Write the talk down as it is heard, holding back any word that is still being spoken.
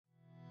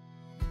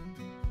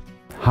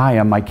Hi,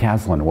 I'm Mike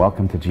Caslin.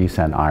 Welcome to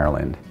GCSEN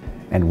Ireland.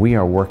 And we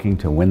are working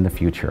to win the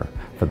future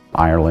for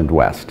Ireland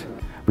West.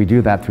 We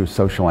do that through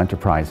social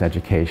enterprise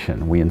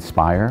education. We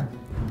inspire,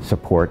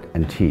 support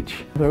and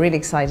teach. We're really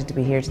excited to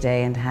be here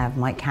today and to have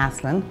Mike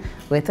Caslin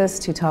with us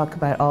to talk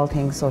about all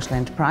things social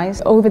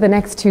enterprise. Over the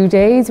next 2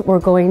 days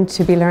we're going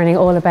to be learning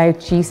all about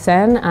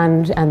GCSEN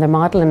and their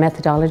model and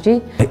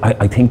methodology.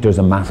 I think there's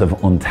a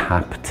massive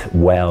untapped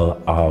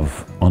well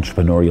of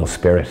entrepreneurial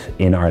spirit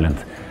in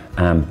Ireland,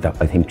 that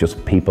I think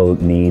just people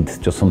need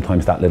just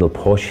sometimes that little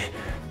push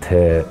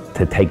to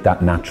take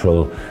that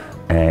natural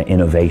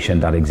innovation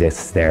that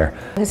exists there.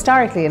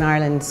 Historically in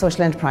Ireland,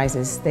 social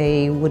enterprises,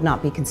 they would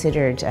not be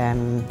considered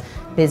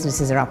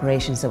businesses or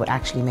operations that would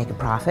actually make a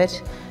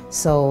profit.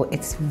 So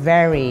it's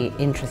very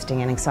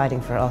interesting and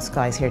exciting for us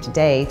guys here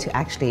today to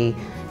actually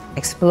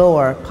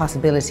explore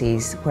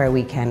possibilities where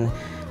we can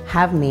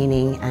have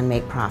meaning and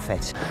make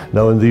profit.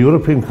 Now in the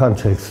European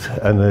context,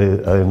 and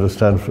I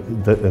understand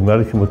that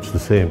America much the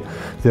same,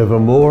 they are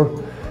more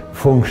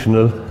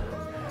functional,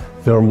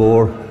 they're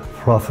more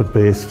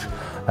profit-based,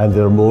 and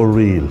they're more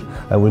real,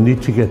 and we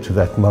need to get to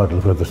that model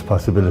where there's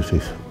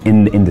possibilities.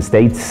 In the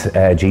States,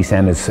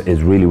 GCSEN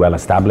is really well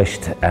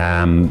established.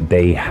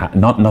 They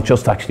not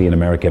just actually in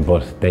America,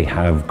 but they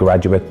have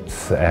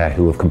graduates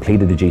who have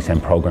completed the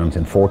GCSEN programs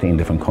in 14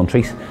 different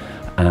countries,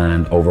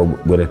 and over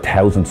with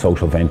 1,000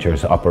 social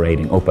ventures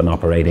operating.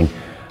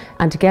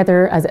 And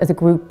together as a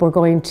group we're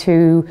going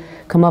to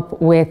come up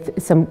with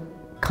some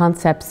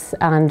concepts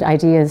and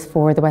ideas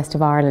for the west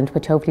of Ireland,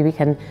 which hopefully we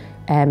can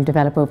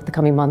develop over the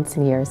coming months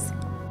and years.